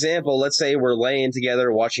for example, let's say we're laying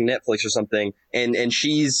together watching Netflix or something and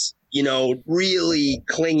she's, really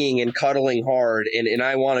clinging and cuddling hard. And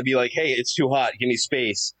I want to be like, hey, it's too hot. Give me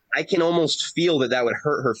space. I can almost feel that would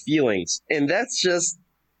hurt her feelings. And that is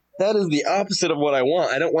the opposite of what I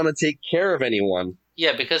want. I don't want to take care of anyone.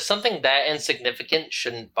 Yeah, because something that insignificant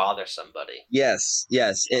shouldn't bother somebody. Yes.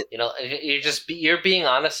 You're being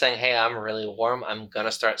honest, saying, "Hey, I'm really warm. I'm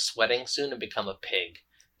gonna start sweating soon and become a pig.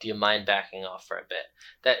 Do you mind backing off for a bit?"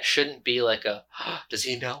 That shouldn't be like does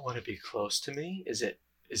he not want to be close to me? Is it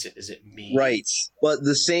me? Right. But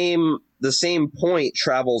the same point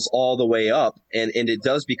travels all the way up and it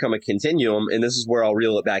does become a continuum. And this is where I'll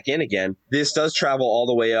reel it back in again. This does travel all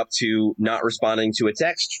the way up to not responding to a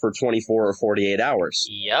text for 24 or 48 hours.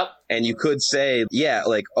 Yep. And you could say, yeah,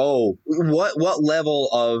 like, oh, what level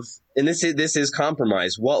of, and this is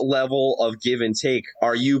compromise. What level of give and take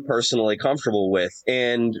are you personally comfortable with?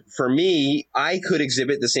 And for me, I could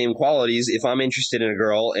exhibit the same qualities if I'm interested in a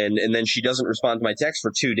girl and then she doesn't respond to my text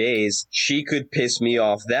for 2 days. She could piss me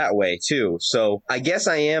off that way too. So I guess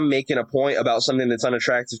I am making a point about something that's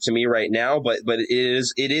unattractive to me right now, but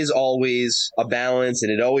it is always a balance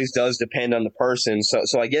and it always does depend on the person.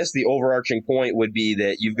 So I guess the overarching point would be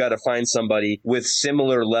that you've got to find somebody with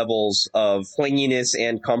similar levels of clinginess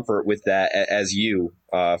and comfort with that as you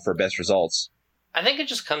for best results. I think it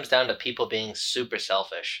just comes down to people being super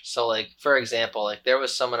selfish. So, like, for example, like there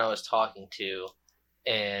was someone I was talking to,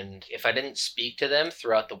 and if I didn't speak to them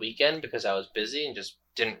throughout the weekend because I was busy and just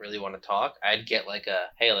didn't really want to talk, I'd get like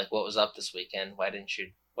hey, like, what was up this weekend? Why didn't you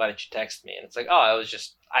text me? And it's like, oh,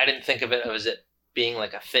 I didn't think of it as it being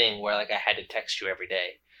like a thing where like I had to text you every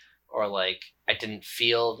day, or like I didn't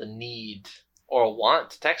feel the need or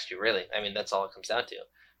want to text you, really. I mean, that's all it comes down to.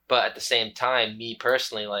 But at the same time, me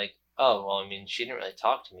personally, like, oh, well, I mean, she didn't really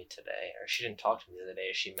talk to me today, or she didn't talk to me the other day.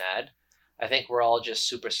 Is she mad? I think we're all just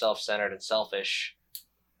super self-centered and selfish,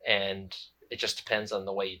 and it just depends on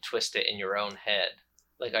the way you twist it in your own head.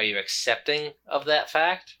 Like, are you accepting of that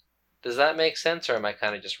fact? Does that make sense, or am I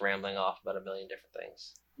kind of just rambling off about a million different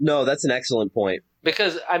things? No, that's an excellent point.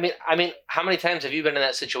 Because, I mean, how many times have you been in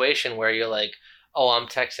that situation where you're like, oh, I'm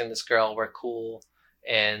texting this girl, we're cool,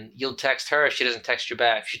 and you'll text her, she doesn't text you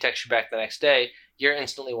back. If she texts you back the next day, you're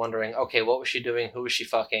instantly wondering, okay, what was she doing? Who was she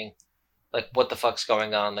fucking? Like, what the fuck's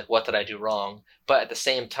going on? Like, what did I do wrong? But at the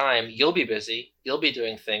same time, you'll be busy. You'll be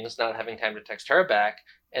doing things, not having time to text her back.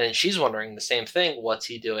 And then she's wondering the same thing. What's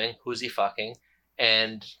he doing? Who's he fucking?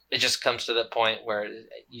 And it just comes to that point where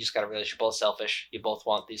you just got to realize you're both selfish. You both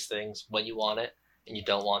want these things when you want it, and you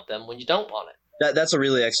don't want them when you don't want it. That's a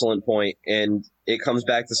really excellent point. And it comes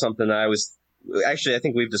back to something that I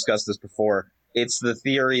think we've discussed this before. It's the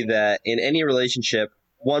theory that in any relationship,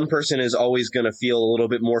 one person is always going to feel a little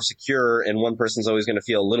bit more secure and one person's always going to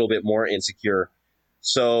feel a little bit more insecure.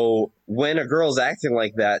 So when a girl's acting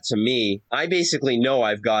like that to me, I basically know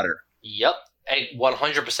I've got her. Yep,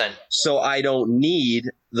 100%. So I don't need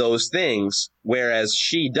those things, whereas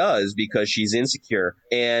she does because she's insecure.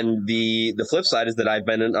 And the flip side is that I've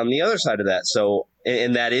been on the other side of that. So,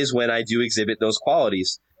 and that is when I do exhibit those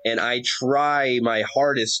qualities. And I try my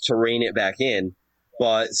hardest to rein it back in,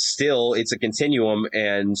 but still it's a continuum.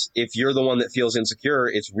 And if you're the one that feels insecure,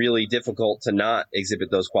 it's really difficult to not exhibit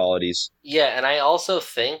those qualities. Yeah, and I also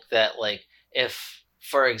think that, like, if,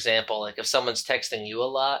 for example, like if someone's texting you a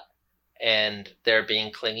lot and they're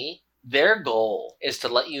being clingy, their goal is to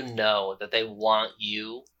let you know that they want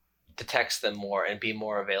you to text them more and be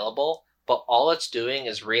more available, but all it's doing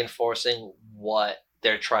is reinforcing what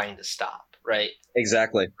they're trying to stop, right?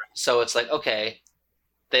 Exactly. So it's like, okay,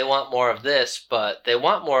 they want more of this, but they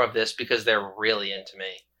want more of this because they're really into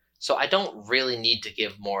me. So I don't really need to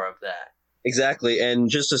give more of that. Exactly. And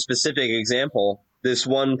just a specific example, this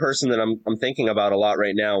one person that I'm thinking about a lot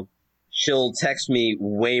right now, she'll text me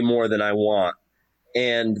way more than I want.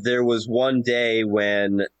 And there was one day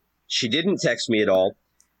when she didn't text me at all.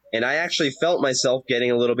 And I actually felt myself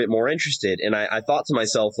getting a little bit more interested. And I thought to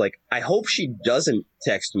myself, like, I hope she doesn't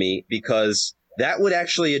text me, because that would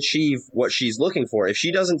actually achieve what she's looking for. If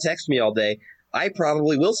she doesn't text me all day, I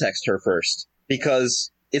probably will text her first,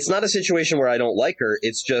 because it's not a situation where I don't like her.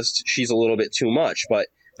 It's just she's a little bit too much. But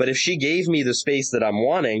if she gave me the space that I'm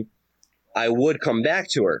wanting, I would come back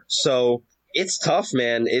to her. So it's tough,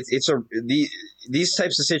 man. These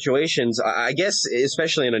types of situations, I guess,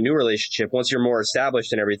 especially in a new relationship, once you're more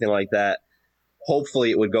established and everything like that, hopefully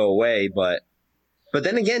it would go away. But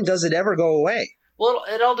then again, does it ever go away? Well,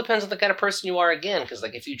 it all depends on the kind of person you are, again, because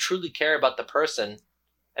like if you truly care about the person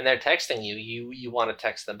and they're texting you, you want to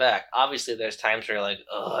text them back. Obviously, there's times where you're like,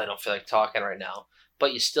 oh, I don't feel like talking right now,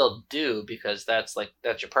 but you still do, because that's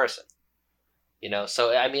your person. You know,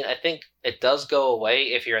 so I mean, I think it does go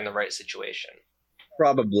away if you're in the right situation.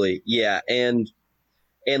 Probably, yeah. And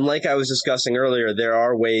like I was discussing earlier, there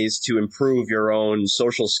are ways to improve your own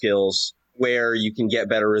social skills where you can get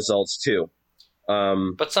better results too.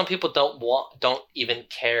 But some people don't even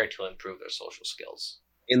care to improve their social skills.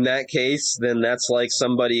 In that case, then that's like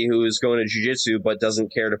somebody who's going to jiu-jitsu but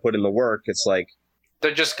doesn't care to put in the work. It's like,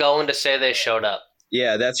 they're just going to say they showed up.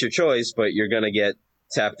 Yeah, that's your choice, but you're going to get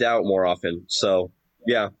tapped out more often. So,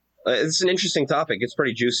 yeah, it's an interesting topic. It's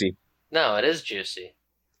pretty juicy. No, it is juicy.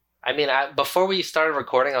 I mean, before we started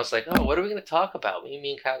recording, I was like, oh, what are we going to talk about?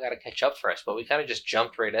 Me and Kyle got to catch up first, but we kind of just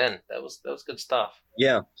jumped right in. That was good stuff.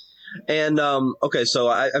 Yeah. And, okay, so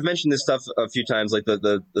I've mentioned this stuff a few times, like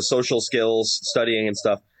the social skills, studying and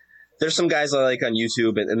stuff. There's some guys I like on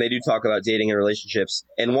YouTube, and they do talk about dating and relationships.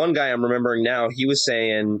 And one guy I'm remembering now, he was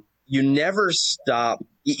saying, you never stop,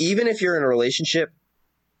 even if you're in a relationship.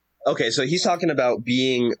 Okay, so he's talking about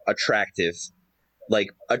being attractive, like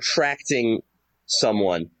attracting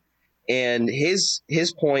someone. And his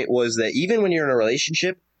point was that even when you're in a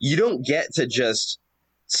relationship, you don't get to just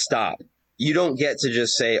stop. You don't get to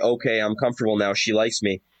just say, okay, I'm comfortable now, she likes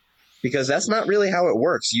me. Because that's not really how it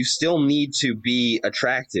works. You still need to be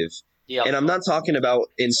attractive. Yep. And I'm not talking about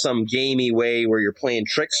in some gamey way where you're playing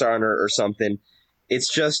tricks on her or something.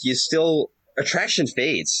 It's just attraction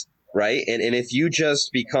fades. Right. And if you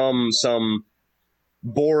just become some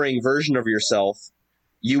boring version of yourself,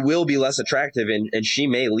 you will be less attractive, and she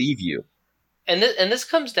may leave you. And this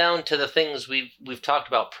comes down to the things we've talked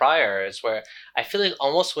about prior, is where I feel like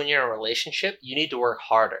almost when you're in a relationship, you need to work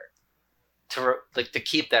harder to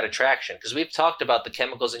keep that attraction. Because we've talked about the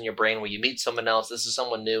chemicals in your brain where you meet someone else. This is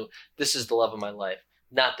someone new. This is the love of my life.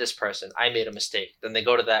 Not this person. I made a mistake. Then they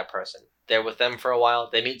go to that person. They're with them for a while.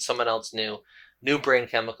 They meet someone else new. New brain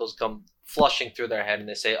chemicals come flushing through their head, and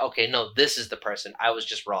they say, okay, no, this is the person. I was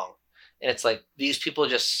just wrong. And it's like these people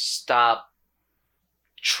just stop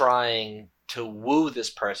trying to woo this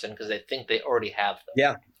person because they think they already have them.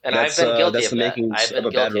 Yeah. And I've been guilty that's of the that. makings I've been of a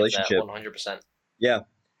bad guilty of relationship. that 100%. Yeah.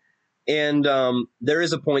 And there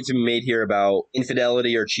is a point to be made here about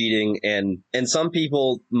infidelity or cheating. And some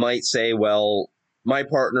people might say, well, my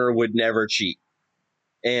partner would never cheat.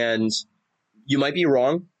 And you might be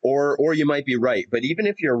wrong, or you might be right. But even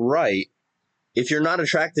if you're right, if you're not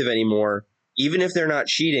attractive anymore, even if they're not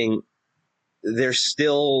cheating, they're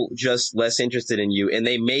still just less interested in you. And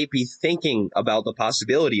they may be thinking about the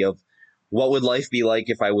possibility of what would life be like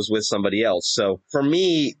if I was with somebody else. So for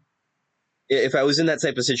me, if I was in that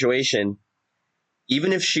type of situation,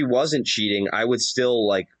 even if she wasn't cheating, I would still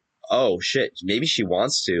like, oh shit, maybe she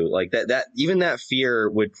wants to. Like that even that fear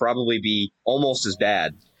would probably be almost as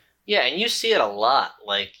bad. Yeah, and you see it a lot.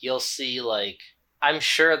 Like, you'll see, like, I'm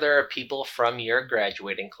sure there are people from your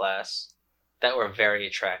graduating class that were very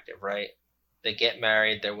attractive, right? They get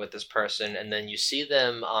married, they're with this person, and then you see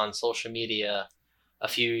them on social media a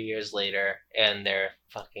few years later and they're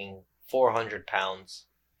fucking 400 pounds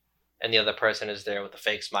and the other person is there with a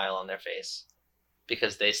fake smile on their face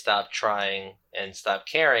because they stopped trying and stopped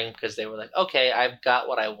caring because they were like, okay, I've got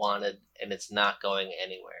what I wanted and it's not going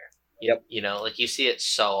anywhere. Yep. You know, like you see it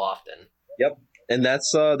so often. Yep. And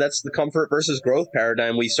that's the comfort versus growth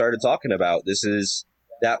paradigm we started talking about. This is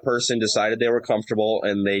that person decided they were comfortable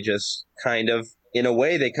and they just kind of, in a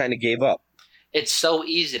way, they kind of gave up. It's so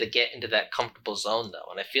easy to get into that comfortable zone, though.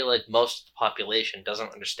 And I feel like most of the population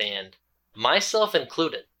doesn't understand, myself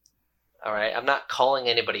included. All right. I'm not calling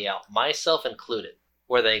anybody out, myself included,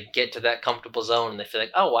 where they get to that comfortable zone and they feel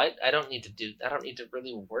like, oh, I don't need to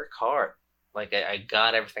really work hard. Like I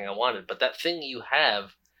got everything I wanted. But that thing you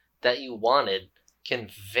have that you wanted can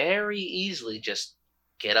very easily just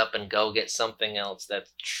get up and go get something else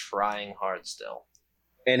that's trying hard still.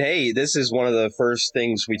 And hey, this is one of the first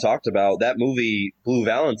things we talked about. That movie, Blue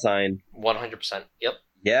Valentine. 100%. Yep.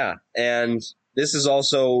 Yeah. And this is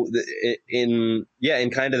also in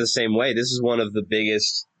kind of the same way. This is one of the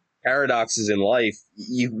biggest paradoxes in life.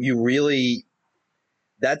 You really,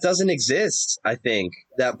 that doesn't exist, I think.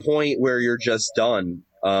 That point where you're just done.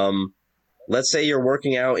 Let's say you're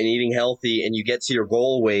working out and eating healthy and you get to your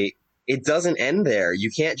goal weight. It doesn't end there.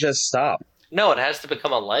 You can't just stop. No, it has to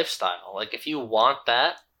become a lifestyle. Like if you want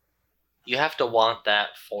that, you have to want that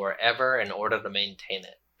forever in order to maintain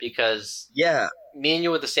it. Because me and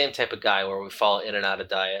you are the same type of guy where we fall in and out of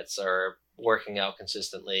diets or working out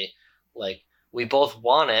consistently. Like we both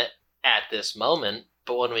want it at this moment,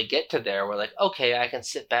 but when we get to there, we're like, okay, I can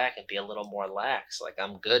sit back and be a little more lax. Like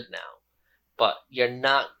I'm good now. But you're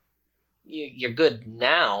good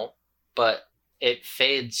now, but it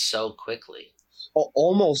fades so quickly.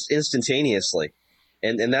 Almost instantaneously.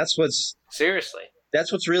 And that's what's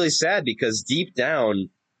really sad, because deep down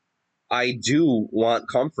I do want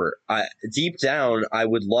comfort. Deep down I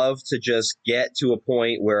would love to just get to a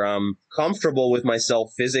point where I'm comfortable with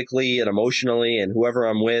myself physically and emotionally and whoever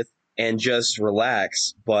I'm with and just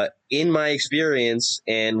relax. But in my experience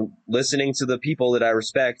and listening to the people that I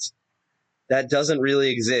respect, that doesn't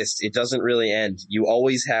really exist. It doesn't really end. You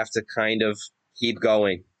always have to kind of keep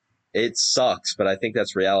going. It sucks, but I think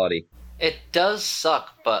that's reality. It does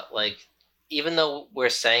suck, but like, even though we're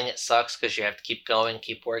saying it sucks because you have to keep going,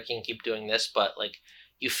 keep working, keep doing this, but like,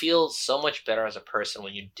 you feel so much better as a person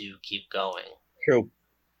when you do keep going. True.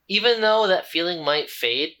 Even though that feeling might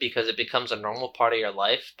fade because it becomes a normal part of your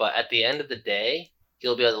life, but at the end of the day,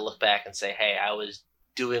 you'll be able to look back and say, hey, I was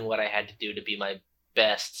doing what I had to do to be my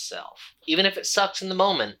best self. Even if it sucks in the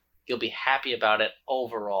moment, you'll be happy about it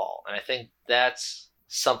overall. And I think that's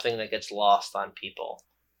something that gets lost on people.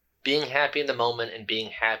 Being happy in the moment and being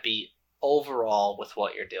happy overall with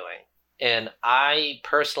what you're doing. And I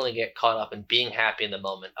personally get caught up in being happy in the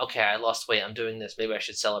moment. Okay, I lost weight. I'm doing this. Maybe I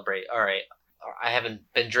should celebrate. All right. I haven't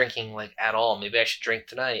been drinking like at all. Maybe I should drink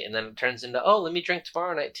tonight. And then it turns into, oh, let me drink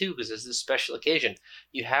tomorrow night too because there's this special occasion.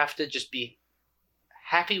 You have to just be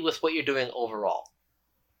happy with what you're doing overall,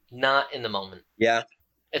 not in the moment. Yeah.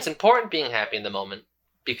 It's important being happy in the moment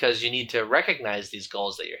because you need to recognize these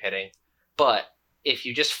goals that you're hitting. But if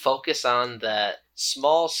you just focus on that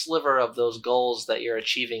small sliver of those goals that you're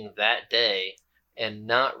achieving that day and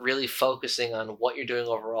not really focusing on what you're doing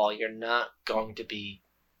overall, you're not going to be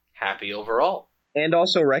happy overall. And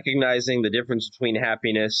also recognizing the difference between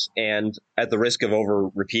happiness and, at the risk of over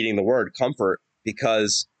repeating the word, comfort.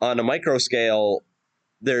 Because on a micro scale,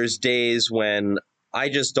 there's days when I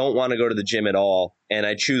just don't want to go to the gym at all, and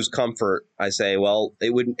I choose comfort. I say, well,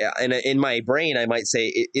 it wouldn't. And in my brain, I might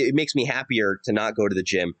say it makes me happier to not go to the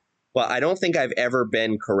gym, but I don't think I've ever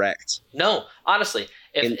been correct. No, honestly,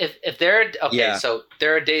 if there are so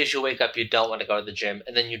there are days you wake up, you don't want to go to the gym,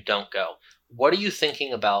 and then you don't go. What are you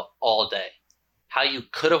thinking about all day? How you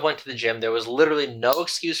could have went to the gym. There was literally no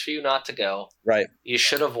excuse for you not to go. Right. You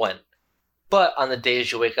should have went. But on the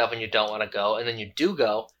days you wake up and you don't want to go, and then you do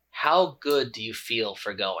go, how good do you feel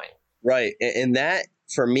for going? Right. And that,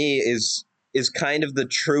 for me, is kind of the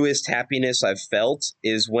truest happiness I've felt,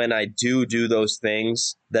 is when I do those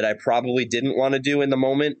things that I probably didn't want to do in the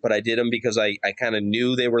moment, but I did them because I kind of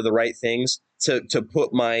knew they were the right things to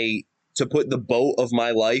put the boat of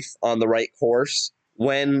my life on the right course.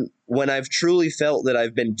 When I've truly felt that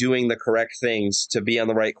I've been doing the correct things to be on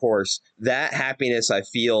the right course, that happiness I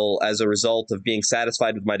feel as a result of being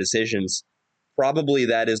satisfied with my decisions, probably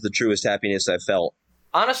that is the truest happiness I've felt.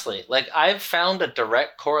 Honestly, like I've found a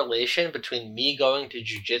direct correlation between me going to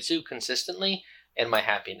jiu-jitsu consistently and my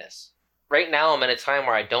happiness. Right now, I'm in a time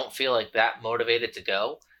where I don't feel like that motivated to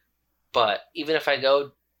go. But even if I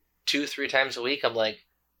go 2-3 times a week, I'm like,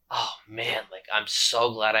 oh man, like I'm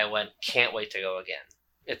so glad I went. Can't wait to go again.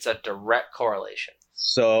 It's a direct correlation.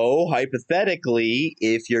 So, hypothetically,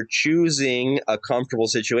 if you're choosing a comfortable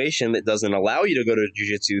situation that doesn't allow you to go to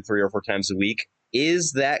jiu-jitsu 3 or 4 times a week,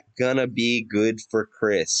 is that gonna be good for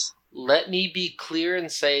Chris? Let me be clear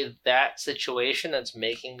and say that situation that's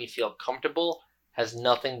making me feel comfortable has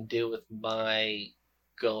nothing to do with my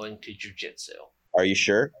going to jiu-jitsu. Are you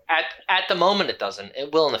sure? At the moment, it doesn't.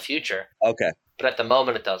 It will in the future. Okay. But at the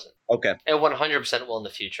moment, it doesn't. Okay. It 100% will in the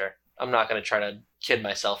future. I'm not going to try to kid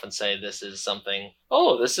myself and say this is something,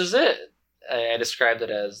 oh, this is it. I described it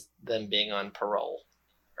as them being on parole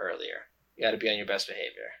earlier. You got to be on your best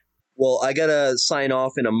behavior. Well, I got to sign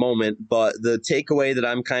off in a moment, but the takeaway that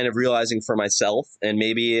I'm kind of realizing for myself, and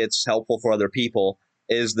maybe it's helpful for other people,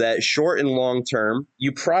 is that short and long term,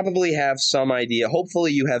 you probably have some idea,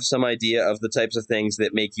 hopefully you have some idea of the types of things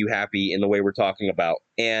that make you happy in the way we're talking about.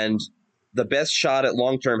 And the best shot at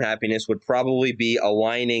long-term happiness would probably be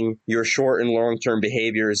aligning your short and long-term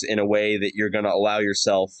behaviors in a way that you're going to allow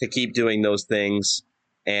yourself to keep doing those things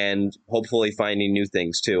and hopefully finding new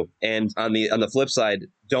things too. And on the flip side,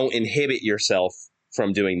 don't inhibit yourself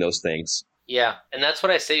from doing those things. Yeah, and that's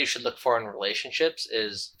what I say you should look for in relationships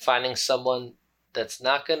is finding someone that's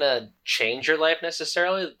not going to change your life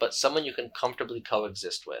necessarily, but someone you can comfortably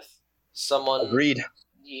coexist with. Someone... Agreed.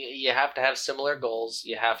 You have to have similar goals.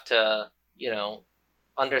 You have to,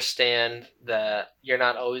 understand that you're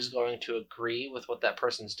not always going to agree with what that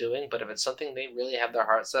person's doing, but if it's something they really have their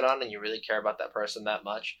heart set on and you really care about that person that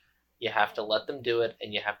much, you have to let them do it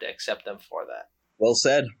and you have to accept them for that. Well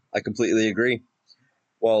said. I completely agree.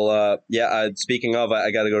 Well, speaking of,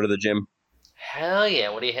 I got to go to the gym. Hell yeah.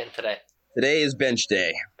 What are you hitting today? Today is bench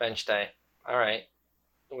day. Bench day. All right.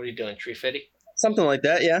 What are you doing? 350? Something like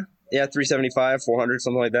that, yeah. Yeah, 375, 400,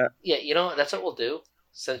 something like that. Yeah, that's what we'll do.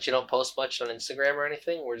 Since you don't post much on Instagram or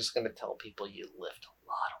anything, we're just going to tell people you lift a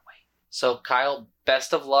lot of weight. So, Kyle,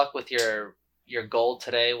 best of luck with your goal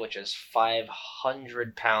today, which is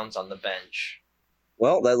 500 pounds on the bench.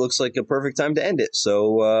 Well, that looks like a perfect time to end it.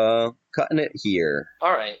 So, cutting it here.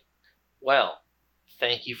 All right. Well,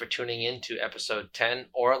 thank you for tuning in to episode 10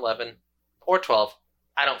 or 11 or 12.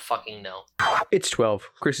 I don't fucking know. It's 12.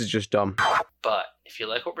 Chris is just dumb. But if you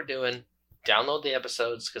like what we're doing, download the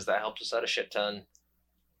episodes because that helps us out a shit ton.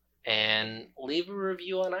 And leave a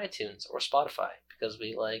review on iTunes or Spotify because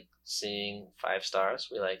we like seeing 5 stars.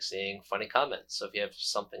 We like seeing funny comments. So if you have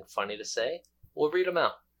something funny to say, we'll read them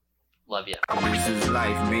out. Love you. This is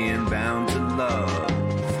life being bound to love.